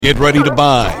Get ready to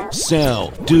buy, sell,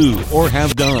 do, or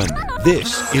have done.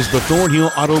 This is the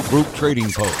Thornhill Auto Group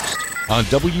Trading Post on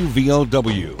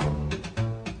WVOW.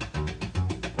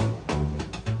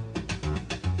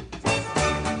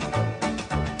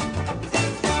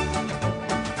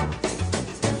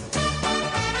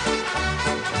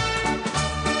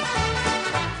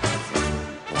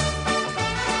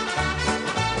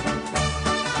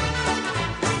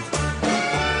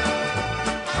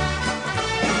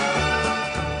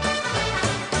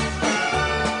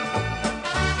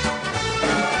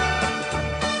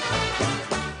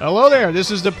 Hello there,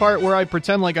 this is the part where I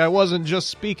pretend like I wasn't just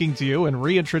speaking to you and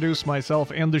reintroduce myself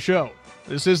and the show.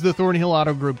 This is the Thornhill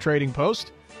Auto Group Trading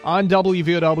Post on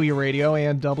WVOW Radio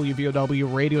and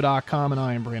WVOWradio.com, and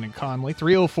I am Brandon Conley.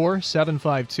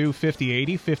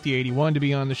 304-752-5080, 5081 to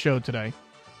be on the show today.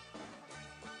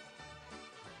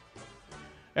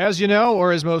 As you know,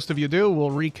 or as most of you do, we'll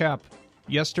recap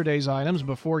yesterday's items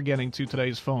before getting to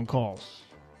today's phone calls.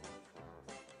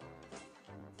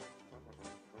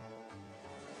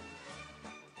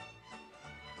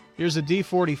 Here's a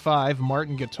D45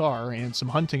 Martin guitar and some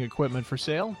hunting equipment for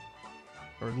sale,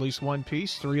 or at least one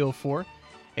piece,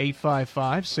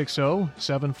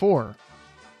 304-855-6074.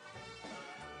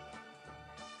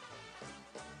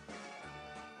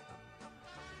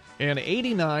 An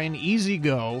 89 Easy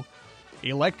Go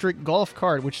electric golf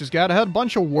cart, which has had a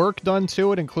bunch of work done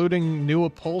to it, including new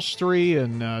upholstery,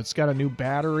 and it's got a new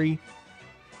battery.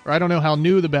 Or I don't know how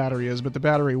new the battery is, but the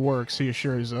battery works, he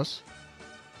assures us.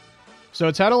 So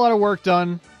it's had a lot of work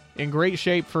done, in great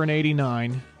shape for an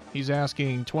 89. He's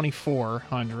asking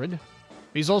 $2,400.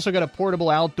 He's also got a portable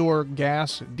outdoor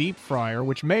gas deep fryer,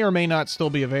 which may or may not still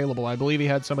be available. I believe he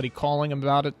had somebody calling him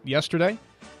about it yesterday,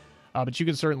 but you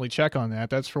can certainly check on that.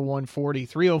 That's for $140.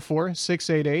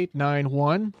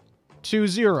 304-688-9120.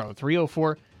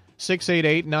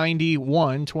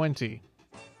 304-688-9120.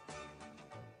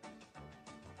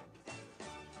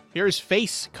 Here's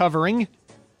face covering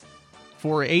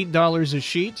for $8 a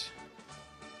sheet.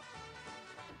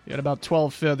 Got about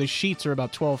 12. The sheets are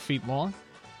about 12 feet long.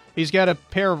 He's got a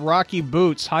pair of Rocky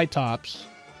boots, high tops,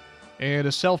 and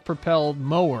a self-propelled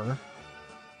mower.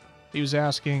 He was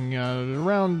asking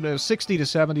around $60 to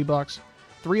 $70.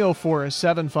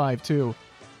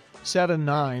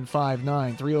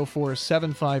 304-752-7959.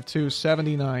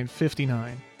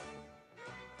 304-752-7959.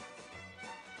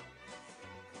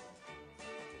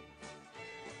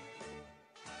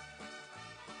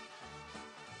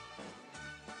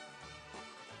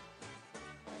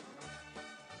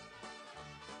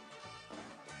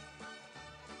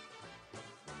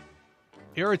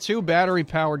 Here are two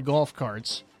battery-powered golf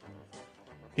carts.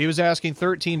 He was asking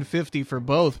 $1,350 for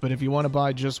both, but if you want to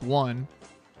buy just one,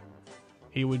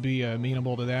 he would be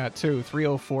amenable to that, too.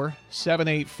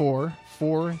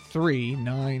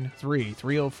 304-784-4393.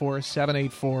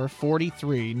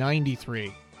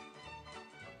 304-784-4393.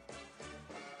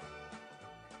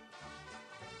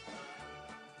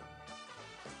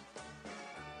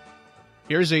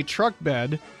 Here's a truck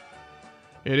bed.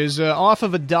 It is off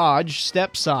of a Dodge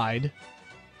step side.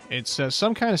 It's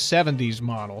some kind of 70s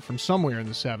model from somewhere in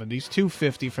the 70s.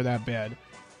 $250 for that bed.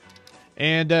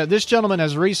 And this gentleman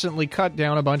has recently cut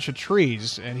down a bunch of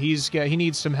trees, and he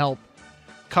needs some help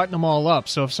cutting them all up.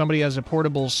 So if somebody has a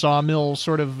portable sawmill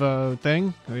sort of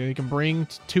thing they can bring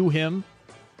to him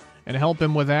and help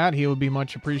him with that, he would be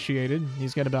much appreciated.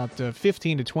 He's got about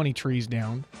 15 to 20 trees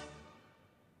down.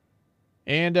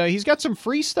 And he's got some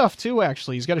free stuff, too,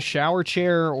 actually. He's got a shower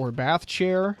chair or bath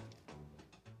chair.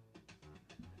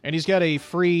 And he's got a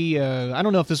free, I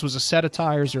don't know if this was a set of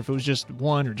tires or if it was just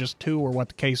one or just two or what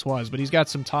the case was, but he's got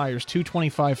some tires,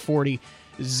 225/40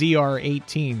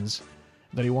 ZR18s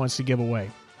that he wants to give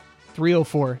away.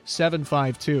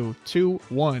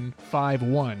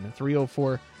 304-752-2151.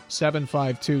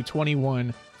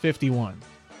 304-752-2151.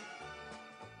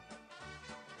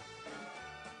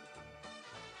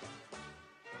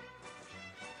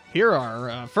 Here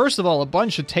are, first of all, a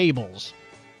bunch of tables.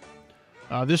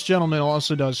 This gentleman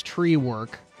also does tree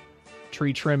work,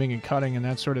 tree trimming and cutting and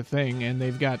that sort of thing. And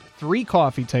they've got 3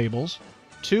 coffee tables,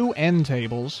 2 end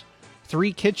tables,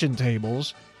 3 kitchen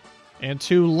tables, and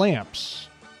 2 lamps.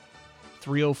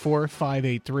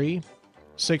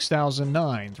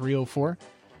 304-583-6009.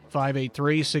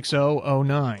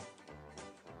 304-583-6009.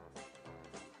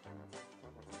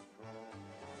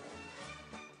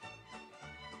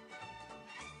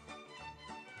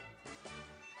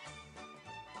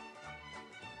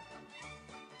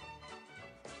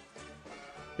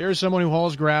 Here's someone who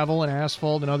hauls gravel and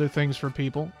asphalt and other things for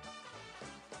people.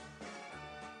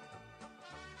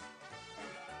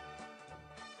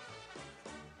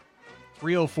 304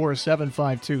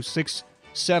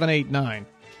 304-752-6789.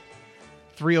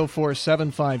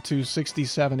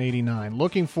 304-752-6789.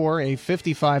 Looking for a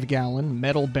 55-gallon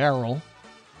metal barrel.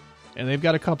 And they've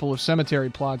got a couple of cemetery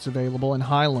plots available in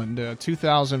Highland.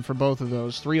 $2,000 for both of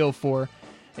those.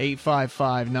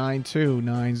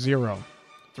 304-855-9290.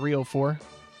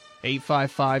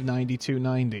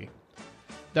 304-855-9290.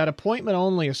 That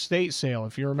appointment-only estate sale,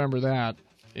 if you remember that,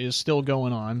 is still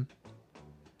going on.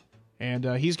 And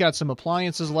he's got some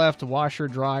appliances left, a washer,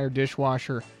 dryer,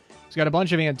 dishwasher. He's got a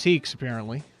bunch of antiques,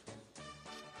 apparently.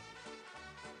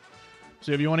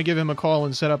 So if you want to give him a call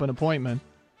and set up an appointment,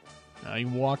 you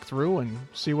can walk through and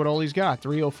see what all he's got.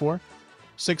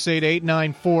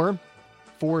 304-688-9446.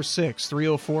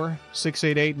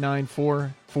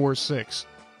 304-688-9446.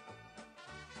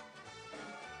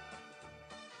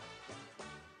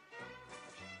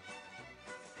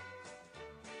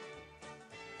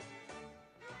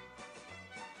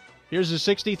 Here's a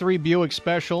 63 Buick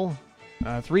Special,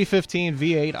 315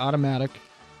 V8 automatic,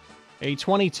 a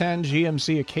 2010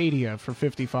 GMC Acadia for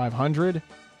 $5,500,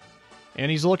 and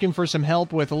he's looking for some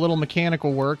help with a little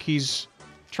mechanical work. He's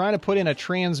trying to put in a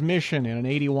transmission in an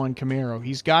 81 Camaro.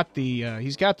 He's got the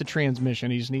transmission.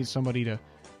 He just needs somebody to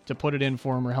put it in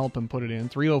for him or help him put it in.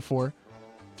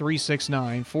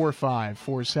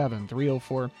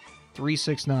 304-369-4547.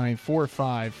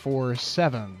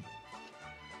 304-369-4547.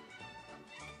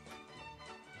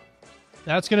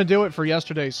 That's going to do it for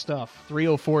yesterday's stuff.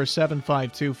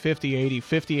 304-752-5080,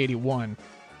 5081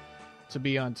 to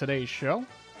be on today's show.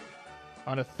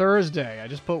 On a Thursday. I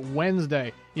just put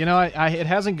Wednesday. You know, it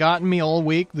hasn't gotten me all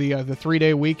week. The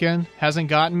 3-day weekend hasn't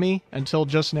gotten me until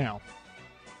just now.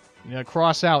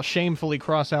 Shamefully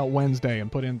cross out Wednesday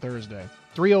and put in Thursday.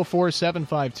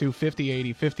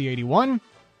 304-752-5080, 5081.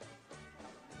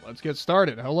 Let's get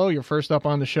started. Hello, you're first up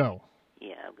on the show.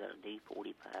 Yeah, I've got a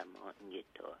D45 Martin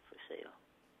guitar for sale.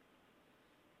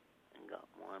 And got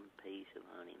one piece of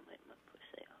honey equipment for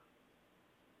sale.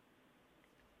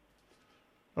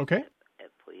 Okay. At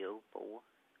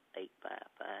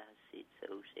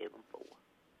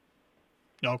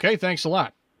 304-855-6074. Okay, thanks a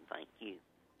lot. Thank you.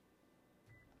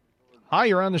 Hi,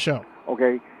 you're on the show.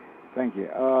 Okay, thank you.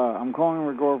 I'm calling in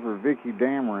regard for Vicki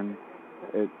Dameron.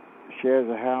 She has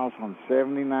a house on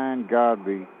 79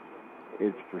 Godby.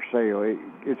 It's for sale.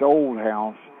 It's an old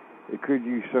house. It could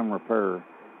use some repair.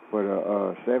 But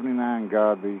 79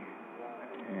 Godby,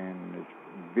 and it's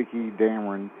Vicki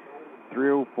Dameron,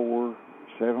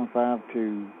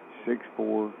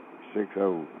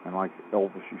 304-752-6460. And like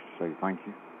Elvis used to say, thank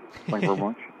you. Thank you very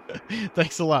much.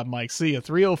 Thanks a lot, Mike. See you.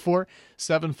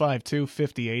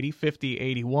 304-752-5080,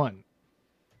 5081.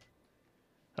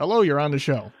 Hello, you're on the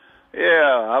show.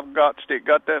 Yeah, I've got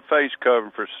that face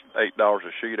covering for $8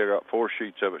 a sheet. I got 4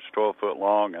 sheets of it. It's 12 foot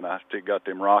long, and I still got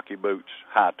them Rocky boots,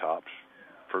 high tops,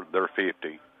 for they're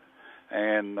 $50.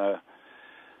 And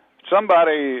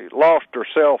somebody lost their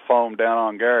cell phone down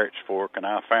on Garrett's Fork, and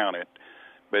I found it,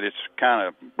 but it's kind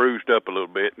of bruised up a little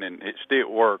bit, and it still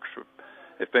works.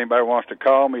 If anybody wants to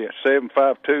call me at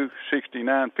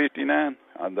 752-6959,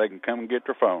 they can come and get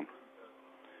their phone.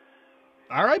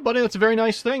 All right, buddy, that's a very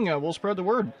nice thing. We'll spread the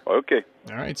word. Okay.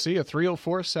 All right, see you.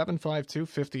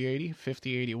 304-752-5080,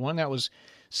 5081. That was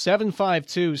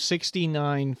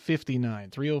 752-6959.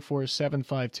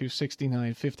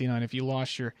 304-752-6959. If you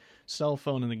lost your cell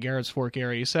phone in the Garrett's Fork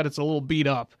area, you said it's a little beat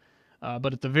up,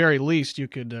 but at the very least, you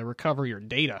could recover your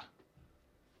data.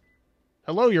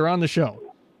 Hello, you're on the show.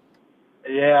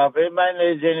 Yeah, if anybody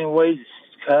needs any weeds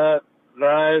cut,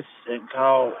 grass, then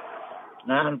call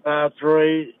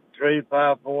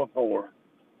 953-3544.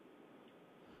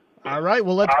 All right,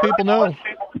 we'll let the people know.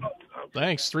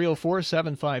 Thanks.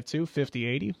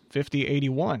 304-752-5080,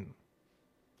 5081.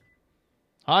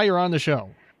 Hi, you're on the show.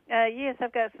 Yes,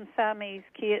 I've got some Siamese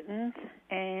kittens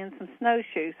and some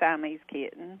snowshoe Siamese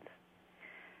kittens.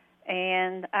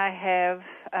 And I have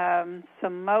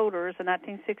some motors, a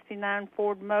 1969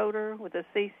 Ford motor with a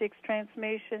C6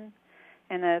 transmission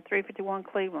and a 351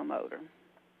 Cleveland motor.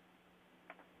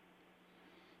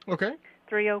 Okay.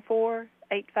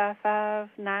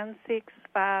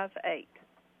 304-855-9658.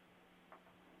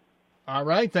 All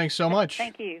right, thanks so much.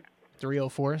 Thank you.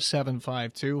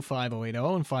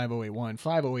 304-752-5080 and 5081.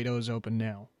 5080 is open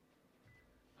now.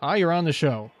 Hi, you're on the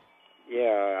show.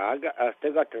 Yeah, I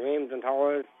still got the rims and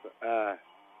tires. It's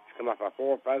come off my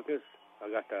Ford Focus. I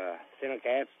got the center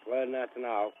caps, flood nuts and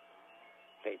all.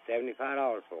 Paid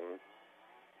 $75 for them.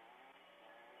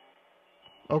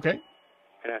 Okay.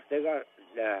 And I still got,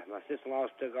 my sister-in-law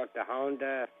still got the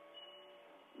Honda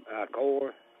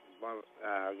Accord.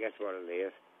 I guess what it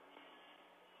is.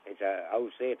 It's a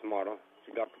 06 model.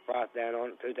 She got the price down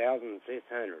on it,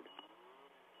 $2,600.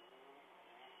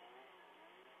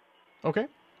 Okay.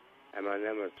 And my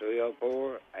number is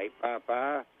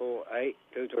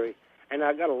 304-855-4823. And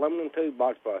I got aluminum tube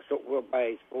box for a short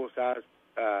wheelbase, full-size,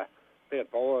 fit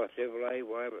or Chevrolet,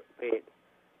 whatever it fits.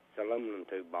 It's aluminum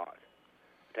tube box.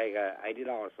 Take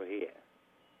 $80 for it.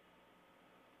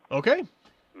 Okay.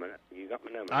 You got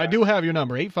my number, I right? do have your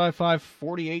number,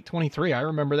 855-4823. I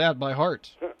remember that by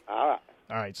heart. All right.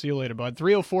 All right, see you later, bud.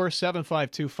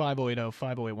 304-752-5080,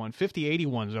 5081.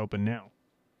 5081 is open now.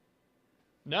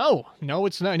 No,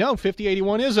 it's not. No,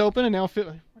 5081 is open, and now what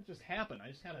just happened? I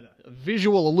just had a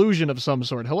visual illusion of some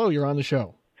sort. Hello, you're on the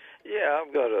show. Yeah,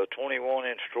 I've got a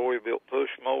 21-inch Troy-built push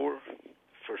mower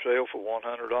for sale for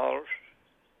 $100.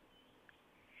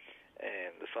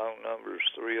 And the phone number is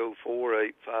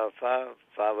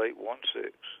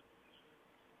 304-855-5816.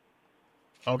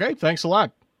 Okay, thanks a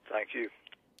lot. Thank you.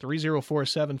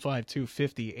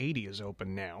 304-752-5080 is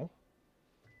open now.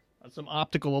 Got some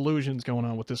optical illusions going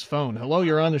on with this phone. Hello,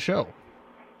 you're on the show.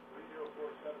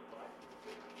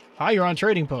 Hi, you're on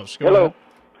Trading Post. Go Hello.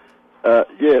 ahead.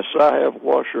 Yes, I have a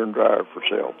washer and dryer for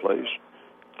sale, please.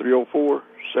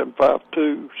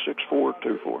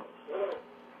 304-752-6424.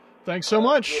 Thanks so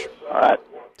much. All right.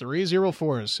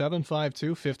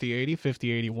 304-752-5080,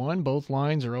 5081. Both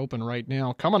lines are open right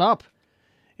now. Coming up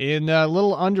in a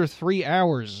little under 3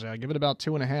 hours, give it about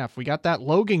 2.5. We got that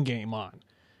Logan game on.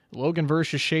 Logan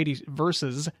versus Shady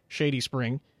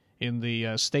Spring in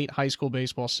the state high school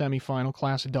baseball semifinal,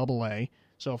 Class AA.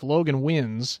 So if Logan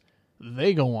wins,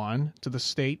 they go on to the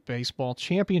state baseball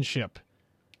championship.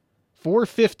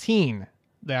 4:15,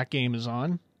 that game is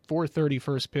on. 4:30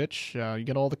 first pitch. You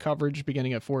get all the coverage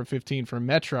beginning at 4:15 for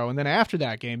Metro. And then after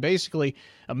that game, basically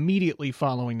immediately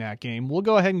following that game, we'll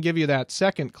go ahead and give you that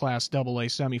second Class AA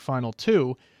semifinal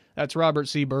too. That's Robert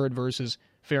C. Byrd versus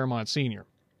Fairmont Senior.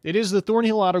 It is the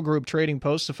Thornhill Auto Group Trading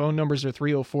Post. The phone numbers are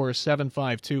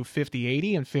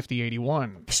 304-752-5080 and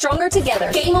 5081. Stronger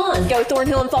together. Game on. Go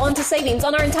Thornhill and fall into savings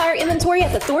on our entire inventory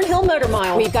at the Thornhill Motor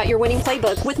Mile. We've got your winning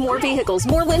playbook with more vehicles,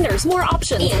 more lenders, more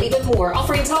options, and even more,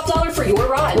 offering top dollar for your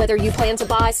ride. Whether you plan to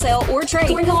buy, sell, or trade,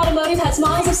 Thornhill Automotive has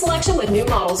miles of selection with new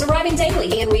models arriving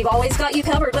daily. And we've always got you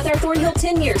covered with our Thornhill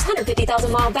 10 years,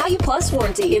 150,000-mile value plus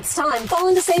warranty. It's time. Fall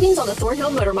into savings on the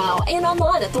Thornhill Motor Mile and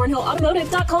online at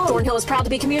thornhillautomotive.com. Thornhill is proud to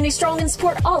be community strong and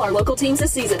support all our local teams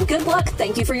this season. Good luck.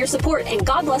 Thank you for your support, and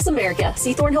God bless America.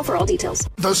 See Thornhill for all details.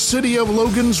 The City of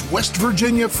Logan's West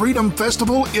Virginia Freedom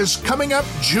Festival is coming up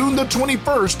June the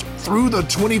 21st through the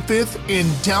 25th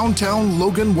in downtown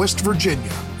Logan, West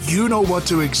Virginia. You know what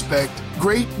to expect.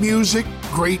 Great music,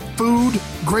 great food,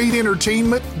 great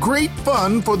entertainment, great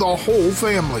fun for the whole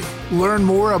family. Learn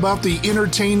more about the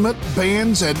entertainment,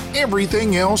 bands, and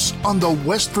everything else on the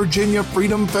West Virginia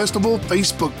Freedom Festival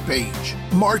Facebook page.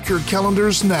 Mark your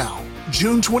calendars now.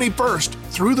 June 21st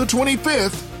through the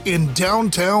 25th in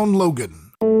downtown Logan.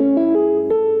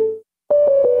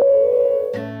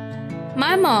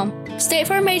 My mom, State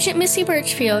Farm agent Missy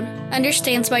Birchfield,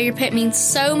 understands why your pet means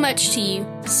so much to you.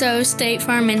 So State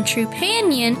Farm and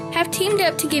Trupanion have teamed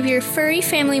up to give your furry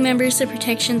family members the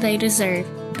protection they deserve.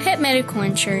 Pet medical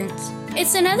insurance.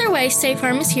 It's another way State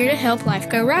Farm is here to help life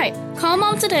go right. Call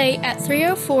Mom today at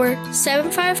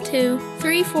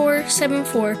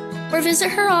 304-752-3474 or visit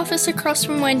her office across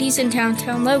from Wendy's in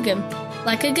downtown Logan.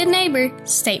 Like a good neighbor,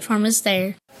 State Farm is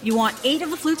there. You want 8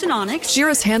 of the flutes and onyx?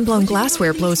 Giro's hand-blown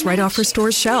glassware blows right off her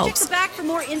store's shelves. Check the back for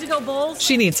more indigo bowls.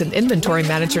 She needs an inventory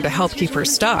manager to help keep her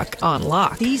stock on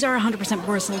lock. These are 100%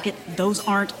 borosilicate. Those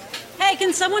aren't. Hey,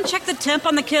 can someone check the temp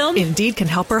on the kiln? Indeed can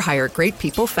help her hire great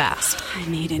people fast. I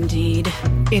need Indeed.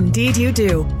 Indeed you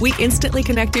do. We instantly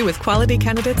connect you with quality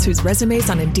candidates whose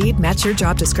resumes on Indeed match your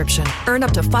job description. Earn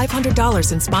up to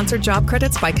 $500 in sponsored job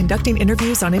credits by conducting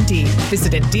interviews on Indeed.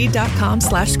 Visit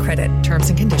Indeed.com/credit. Terms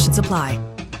and conditions apply.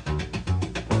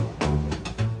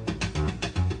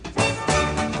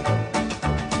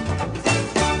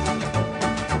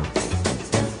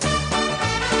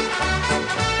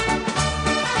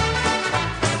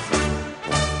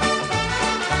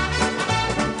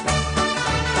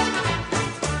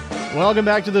 Welcome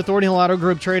back to the Thornhill Auto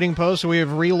Group Trading Post. We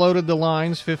have reloaded the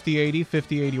lines, 5080,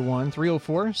 5081,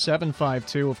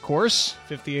 304-752, of course.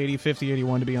 5080,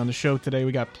 5081 to be on the show today.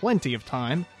 We got plenty of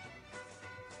time.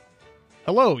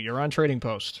 Hello, you're on Trading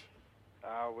Post.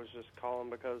 I was just calling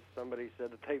because somebody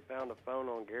said that they found a phone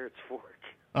on Garrett's Fork.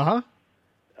 Uh-huh.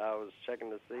 I was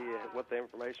checking to see what the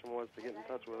information was to get in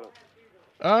touch with it.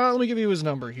 Let me give you his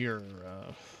number here.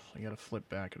 I got to flip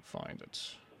back and find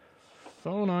it.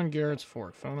 Phone on Garrett's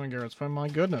Fork. Phone on Garrett's Fork. My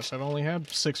goodness, I've only had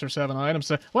 6 or 7 items.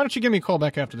 Why don't you give me a call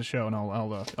back after the show, and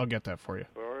I'll get that for you.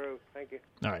 Thank you.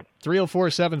 All right.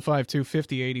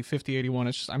 304-752-5080, 5081.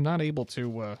 It's just, I'm not able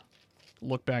to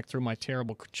look back through my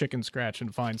terrible chicken scratch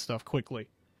and find stuff quickly.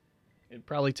 It'd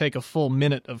probably take a full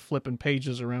minute of flipping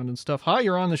pages around and stuff. Hi,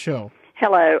 you're on the show.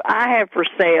 Hello. I have for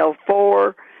sale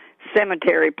 4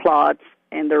 cemetery plots,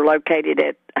 and they're located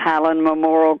at Highland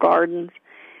Memorial Gardens,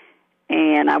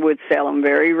 and I would sell them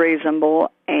very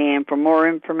reasonable. And for more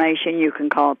information, you can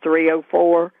call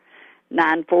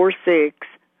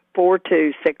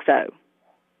 304-946-4260.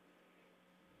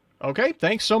 Okay,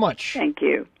 thanks so much. Thank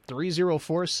you.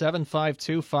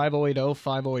 304-752-5080,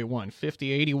 5081.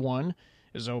 5081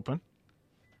 is open.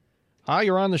 Hi,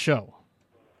 you're on the show.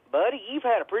 Buddy, you've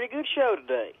had a pretty good show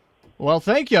today. Well,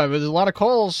 thank you. There's a lot of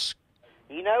calls.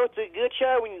 You know, it's a good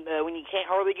show when you can't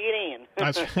hardly get in.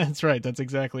 That's right. That's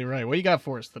exactly right. What you got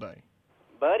for us today?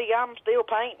 Buddy, I'm still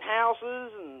painting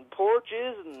houses and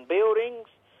porches and buildings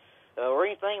or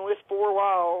anything with 4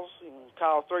 walls. You can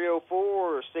call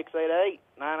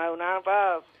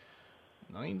 304-688-9095.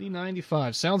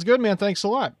 9095. Sounds good, man. Thanks a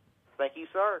lot. Thank you,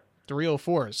 sir.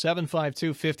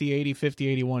 304-752-5080,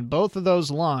 5081. Both of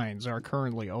those lines are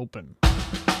currently open.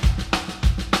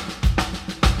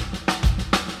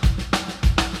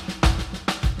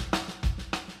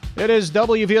 It is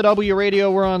WVOW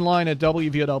Radio. We're online at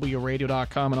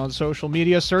WVOWradio.com and on social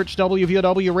media. Search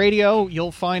WVOW Radio.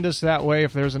 You'll find us that way.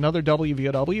 If there's another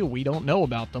WVOW, we don't know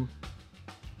about them.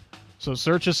 So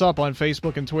search us up on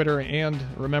Facebook and Twitter, and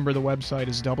remember the website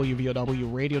is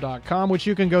WVOWradio.com, which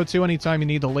you can go to anytime you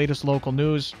need the latest local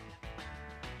news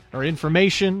or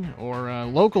information or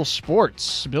local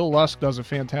sports. Bill Lusk does a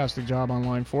fantastic job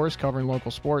online for us covering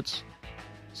local sports.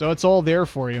 So it's all there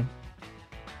for you.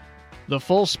 The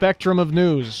full spectrum of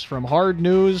news, from hard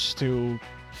news to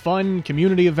fun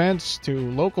community events to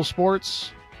local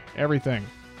sports, everything.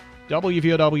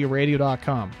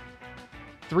 WVOWradio.com.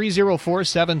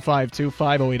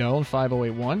 304-752-5080 and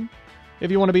 5081.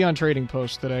 If you want to be on Trading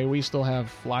Post today, we still have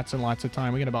lots and lots of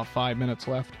time. We got about 5 minutes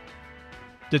left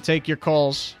to take your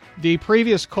calls. The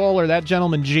previous caller, that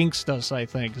gentleman jinxed us, I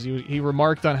think, because he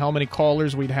remarked on how many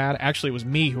callers we'd had. Actually, it was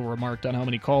me who remarked on how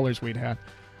many callers we'd had.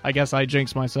 I guess I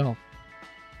jinxed myself.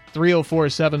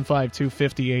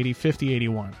 304-752-5080,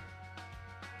 5081.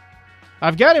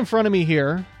 I've got in front of me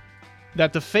here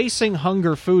that the Facing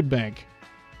Hunger Food Bank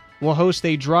will host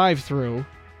a drive-through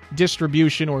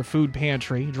distribution or food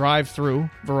pantry, drive-through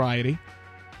variety,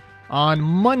 on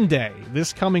Monday,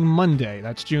 this coming Monday.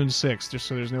 That's June 6th, just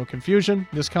so there's no confusion.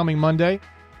 This coming Monday,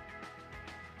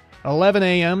 11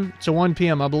 a.m. to 1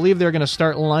 p.m. I believe they're going to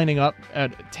start lining up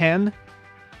at 10,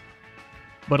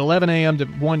 but 11 a.m. to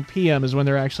 1 p.m. is when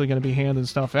they're actually going to be handing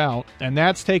stuff out, and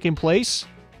that's taking place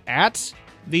at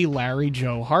the Larry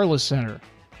Joe Harless Center.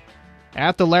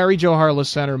 At the Larry Joe Harless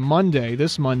Center Monday,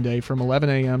 this Monday, from 11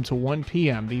 a.m. to 1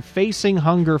 p.m., the Facing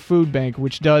Hunger Food Bank,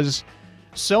 which does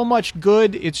so much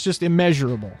good, it's just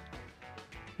immeasurable.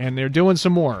 And they're doing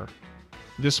some more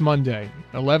this Monday,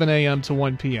 11 a.m. to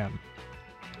 1 p.m.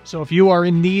 So if you are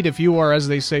in need, if you are, as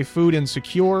they say, food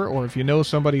insecure, or if you know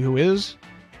somebody who is,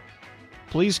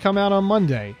 please come out on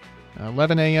Monday,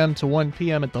 11 a.m. to 1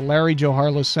 p.m. at the Larry Joe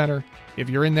Harless Center. If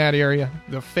you're in that area,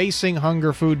 the Facing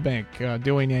Hunger Food Bank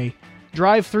doing a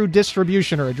drive-through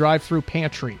distribution or a drive-through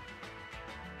pantry.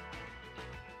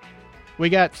 We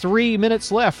got 3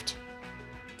 minutes left.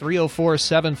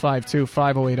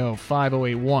 304-752-5080,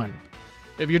 5081.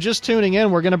 If you're just tuning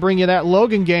in, we're going to bring you that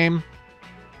Logan game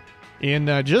in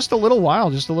just a little while,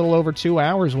 just a little over 2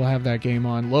 hours. We'll have that game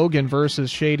on. Logan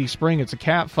versus Shady Spring. It's a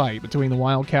cat fight between the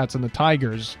Wildcats and the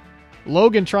Tigers.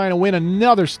 Logan trying to win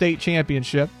another state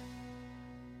championship.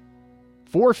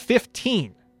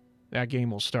 4:15, that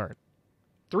game will start.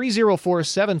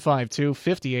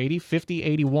 304-752-5080,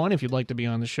 5081. If you'd like to be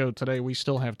on the show today, we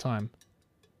still have time.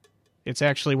 It's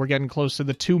actually, we're getting close to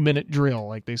the 2-minute drill,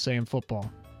 like they say in football.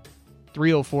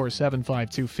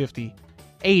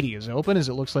 304-752-5080 is open, as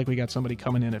it looks like we got somebody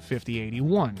coming in at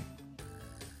 5081.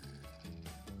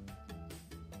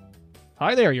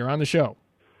 Hi there, you're on the show.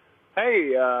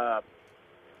 Hey,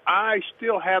 I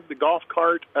still have the golf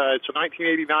cart. It's a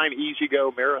 1989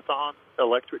 E-Z-Go Marathon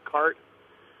electric cart.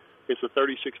 It's a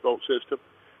 36-volt system.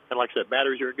 And like I said,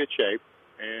 batteries are in good shape.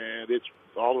 And it's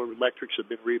all the electrics have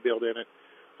been rebuilt in it.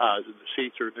 The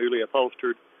seats are newly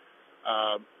upholstered.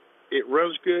 It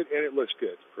runs good and it looks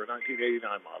good for a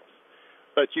 1989 model.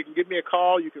 But you can give me a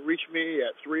call. You can reach me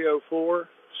at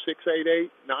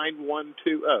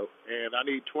 304-688-9120. And I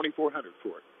need $2,400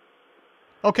 for it.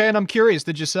 Okay, and I'm curious,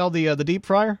 did you sell the deep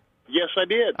fryer? Yes, I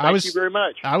did. Thank you very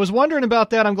much. I was wondering about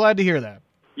that. I'm glad to hear that.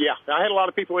 Yeah, I had a lot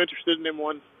of people interested in them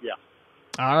one. Yeah.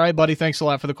 All right, buddy. Thanks a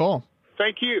lot for the call.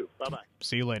 Thank you. Bye-bye.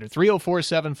 See you later.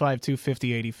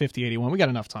 304-752-5080, 5081. We got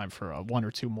enough time for one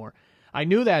or two more. I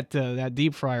knew that that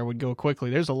deep fryer would go quickly.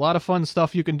 There's a lot of fun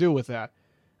stuff you can do with that.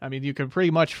 I mean, you can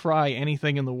pretty much fry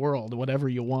anything in the world, whatever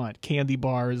you want. Candy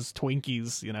bars,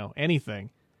 Twinkies, anything.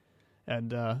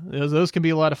 And those can be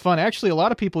a lot of fun. Actually, a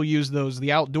lot of people use those,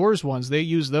 the outdoors ones. They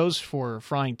use those for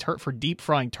frying for deep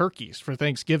frying turkeys for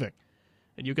Thanksgiving.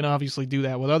 And you can obviously do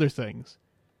that with other things.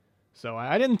 So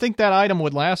I didn't think that item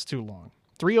would last too long.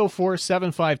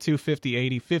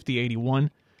 304-752-5080,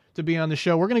 5081 to be on the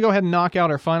show. We're going to go ahead and knock out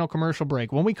our final commercial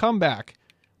break. When we come back,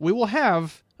 we will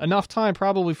have enough time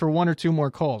probably for one or two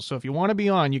more calls. So if you want to be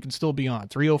on, you can still be on.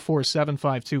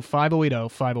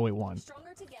 304-752-5080, 5081.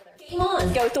 Come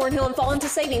on, go Thornhill and fall into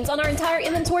savings on our entire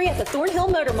inventory at the Thornhill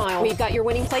Motor Mile. We've got your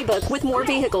winning playbook with more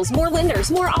vehicles, more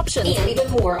lenders, more options, and even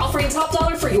more, offering top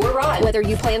dollar for your ride. Whether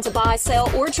you plan to buy,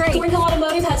 sell, or trade, Thornhill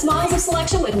Automotive has miles of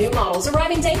selection with new models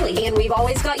arriving daily. And we've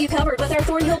always got you covered with our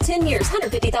Thornhill 10 years,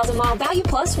 150,000-mile value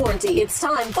plus warranty. It's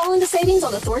time. Fall into savings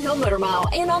on the Thornhill Motor Mile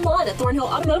and online at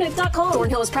thornhillautomotive.com.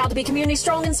 Thornhill is proud to be community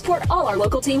strong and support all our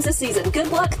local teams this season.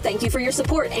 Good luck, thank you for your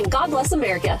support, and God bless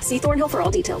America. See Thornhill for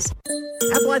all details.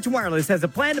 Appalachian Wireless has a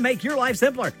plan to make your life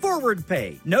simpler. Forward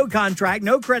pay. No contract,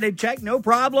 no credit check, no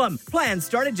problem. Plans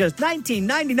start at just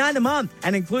 $19.99 a month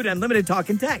and include unlimited talk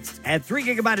and text. Add 3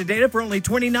 gigabyte of data for only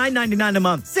 $29.99 a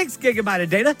month. 6 gigabyte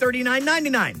of data,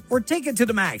 $39.99. Or take it to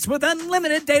the max with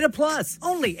unlimited data plus,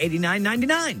 only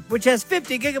 $89.99, which has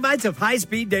 50 gigabytes of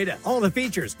high-speed data. All the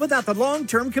features without the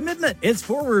long-term commitment. It's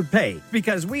forward pay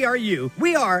because we are you.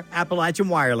 We are Appalachian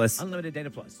Wireless. Unlimited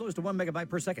data plus. Slows to 1 megabyte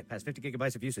per second. Past 50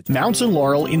 gigabytes of usage. Mountain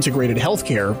Laurel Integrated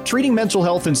Healthcare, treating mental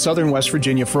health in southern West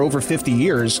Virginia for over 50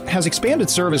 years, has expanded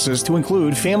services to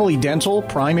include family dental,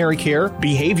 primary care,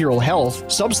 behavioral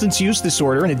health, substance use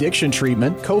disorder and addiction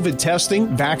treatment, COVID testing,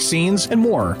 vaccines, and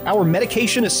more. Our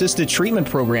medication-assisted treatment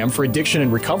program for addiction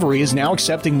and recovery is now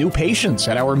accepting new patients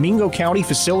at our Mingo County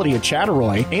facility at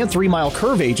Chatteroy and 3 Mile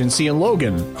Curve Agency in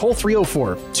Logan. Call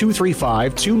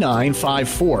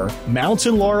 304-235-2954.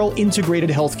 Mountain Laurel Integrated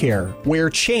Healthcare, where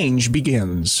change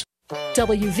begins.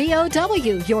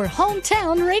 WVOW, your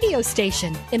hometown radio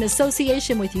station, in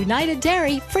association with United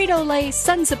Dairy, Frito-Lay,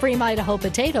 Sun Supreme Idaho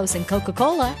Potatoes, and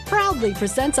Coca-Cola, proudly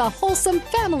presents a wholesome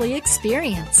family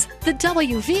experience. The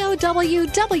WVOW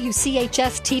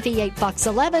WCHF TV8 Box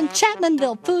 11,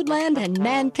 Chapmanville Foodland, and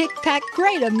Man Pick Pack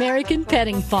Great American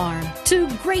Petting Farm. 2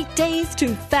 great days,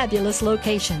 2 fabulous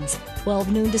locations.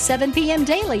 12 noon to 7 p.m.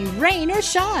 daily, rain or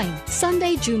shine.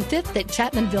 Sunday, June 5th at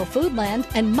Chapmanville Foodland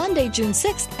and Monday, June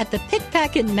 6th at the Pick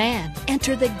Pack in Man.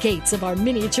 Enter the gates of our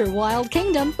miniature wild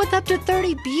kingdom with up to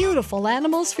 30 beautiful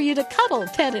animals for you to cuddle,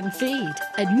 pet, and feed.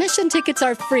 Admission tickets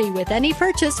are free with any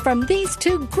purchase from these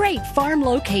 2 great farm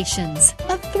locations.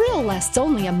 A thrill lasts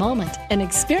only a moment. An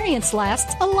experience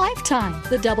lasts a lifetime.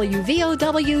 The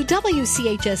WVOW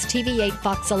WCHS TV8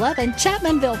 Box 11,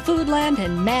 Chapmanville Foodland,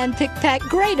 and Man Pick Pack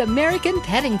Great American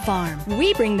Petting Farm.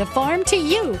 We bring the farm to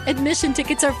you. Admission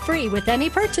tickets are free with any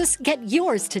purchase. Get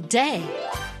yours today.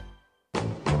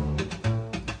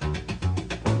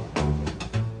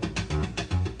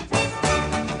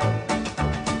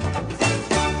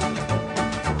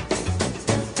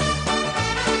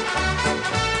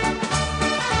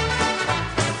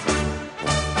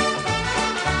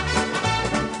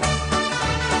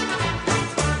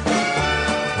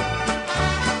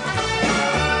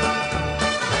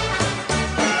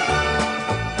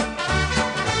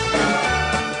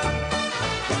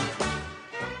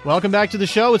 Welcome back to the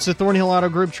show. It's the Thornhill Auto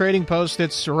Group Trading Post.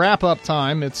 It's wrap-up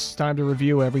time. It's time to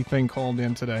review everything called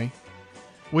in today.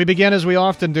 We begin, as we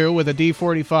often do, with a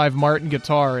D45 Martin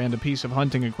guitar and a piece of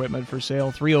hunting equipment for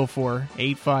sale.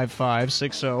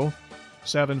 304-855-6074.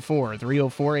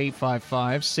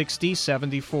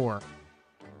 304-855-6074.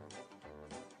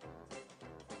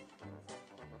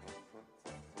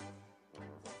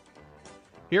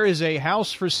 Here is a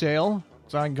house for sale.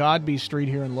 It's on Godby Street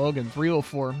here in Logan,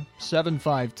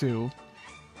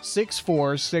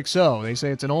 304-752-6460. They say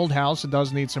it's an old house. It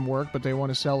does need some work, but they want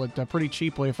to sell it pretty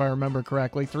cheaply, if I remember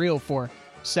correctly.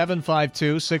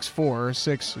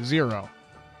 304-752-6460.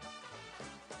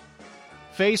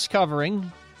 Face covering.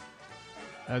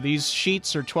 These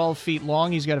sheets are 12 feet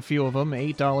long. He's got a few of them,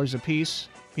 $8 a piece.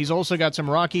 He's also got some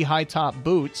Rocky high-top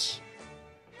boots.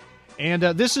 And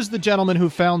this is the gentleman who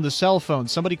found the cell phone.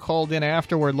 Somebody called in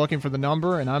afterward looking for the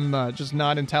number, and I'm just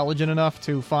not intelligent enough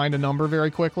to find a number very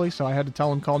quickly, so I had to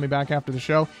tell him call me back after the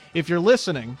show. If you're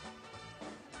listening,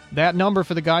 that number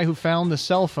for the guy who found the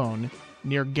cell phone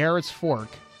near Garrett's Fork,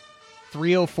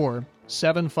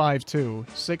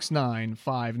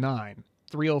 304-752-6959.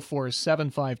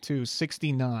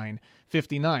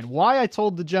 304-752-6959. Why I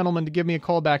told the gentleman to give me a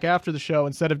call back after the show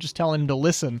instead of just telling him to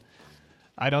listen,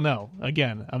 I don't know.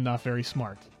 Again, I'm not very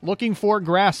smart. Looking for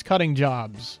grass cutting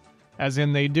jobs, as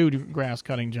in they do grass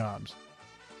cutting jobs.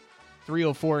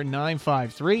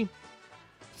 304-953-3544.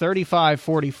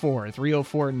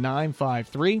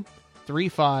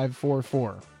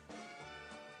 304-953-3544.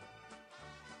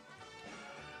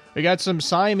 We got some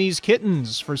Siamese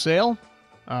kittens for sale.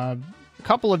 A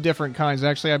couple of different kinds,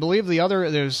 actually. I believe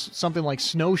there's something like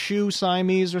snowshoe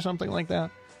Siamese or something like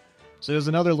that. So there's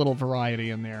another little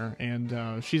variety in there,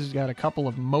 and she's got a couple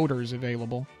of motors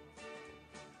available.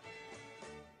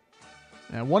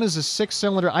 Now, one is a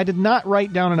 6-cylinder. I did not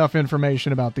write down enough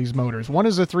information about these motors. One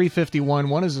is a 351,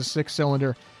 one is a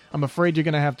 6-cylinder. I'm afraid you're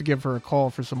going to have to give her a call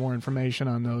for some more information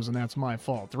on those, and that's my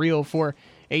fault.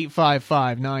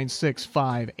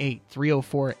 304-855-9658.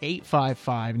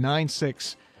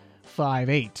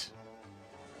 304-855-9658.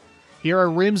 Here are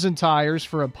rims and tires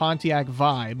for a Pontiac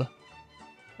Vibe.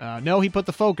 No, he put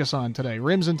the Focus on today.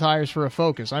 Rims and tires for a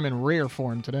Focus. I'm in rare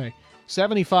form today.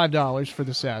 $75 for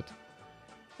the set.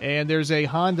 And there's a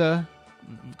Honda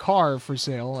car for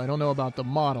sale. I don't know about the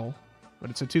model, but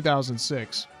it's a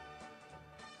 2006.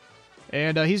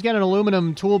 And he's got an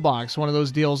aluminum toolbox, one of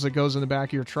those deals that goes in the back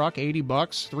of your truck.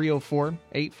 $80.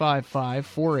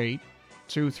 304-855-4823.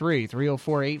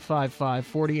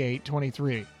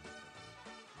 304-855-4823.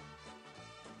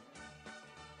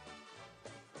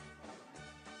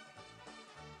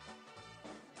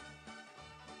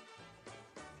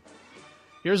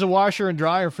 Here's a washer and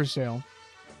dryer for sale.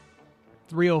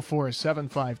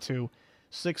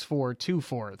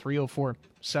 304-752-6424.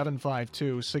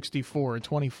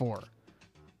 304-752-6424.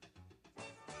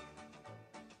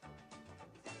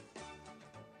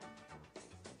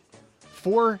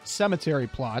 Four cemetery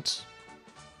plots.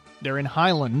 They're in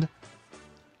Highland.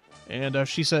 And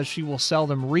she says she will sell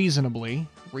them reasonably.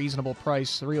 Reasonable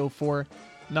price,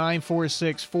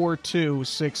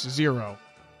 304-946-4260.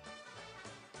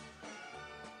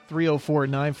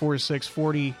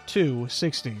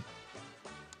 304-946-4260.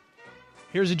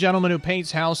 Here's a gentleman who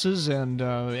paints houses and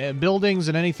buildings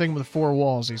and anything with four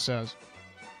walls, he says.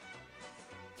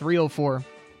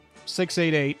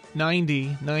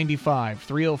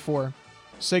 304-688-9095.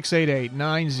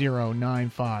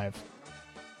 304-688-9095.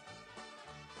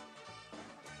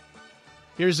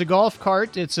 Here's a golf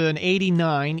cart. It's an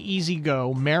 89 Easy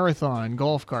Go Marathon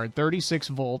golf cart, 36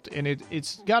 volt, and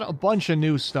it's got a bunch of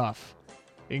new stuff,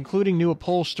 including new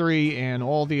upholstery, and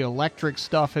all the electric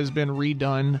stuff has been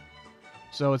redone.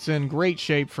 So it's in great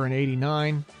shape for an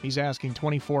 89. He's asking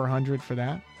 $2,400 for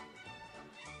that.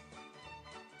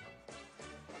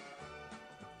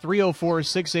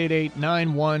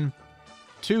 304-688-9120.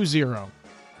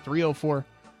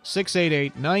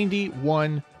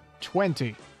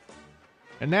 304-688-9120.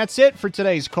 And that's it for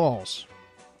today's calls.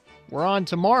 We're on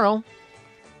tomorrow.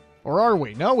 Or are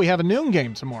we? No, we have a noon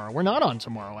game tomorrow. We're not on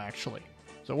tomorrow, actually.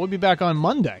 So we'll be back on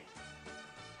Monday.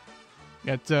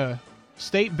 Got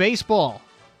state baseball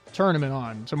tournament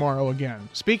on tomorrow again.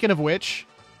 Speaking of which,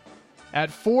 at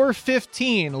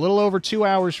 4:15, a little over 2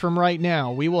 hours from right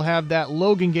now, we will have that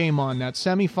Logan game on, that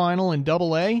semifinal in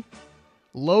AA.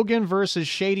 Logan versus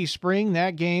Shady Spring.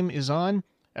 That game is on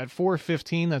at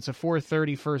 4:15. That's a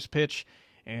 4:30 first pitch.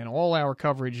 And all our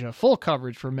coverage, full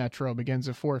coverage for Metro, begins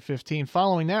at 4:15.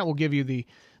 Following that, we'll give you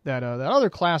that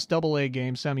other Class AA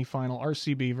game semifinal,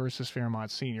 RCB versus Fairmont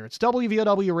Senior. It's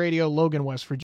WVOW Radio, Logan, West Virginia.